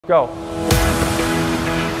Go.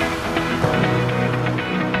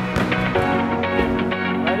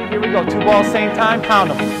 Ready? Here we go. 2 balls, same time.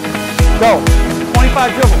 Count them. Go.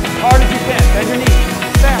 25 dribbles. As hard as you can. Bend your knees.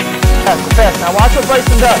 Fast. Fast. Fast. Now watch what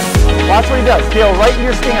Bryson does. Watch what he does. Feel right in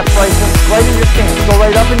your stance, Bryson. Right in your stance. Go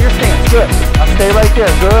right up in your stance. Good. Now stay right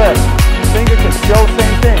there. Good. Fingertips. Still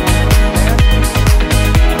same thing.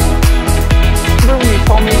 Remember when you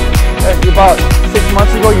told me that about 6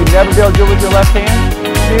 months ago you'd never be able to do it with your left hand?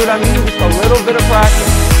 See what I mean? Just a little bit of practice.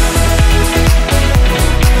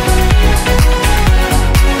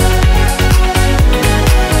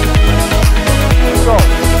 Go.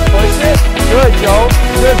 Push it. Good, Joe.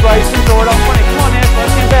 Good, Bryson. Throw it up funny. Come on, Nash.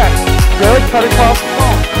 Left hand back. Good. Cut it across the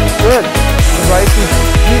phone. Good. Bryson.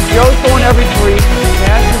 Joe's going every 3.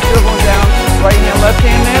 Nash is dribbling down. Right hand, left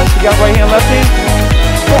hand, Nash. You got right hand, left hand?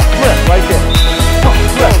 Oh, flip. Right there. Oh,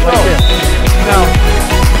 flip. Right there. Now,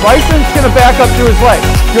 Bryson's going to back up to his leg.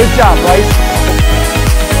 Good job, Bryce.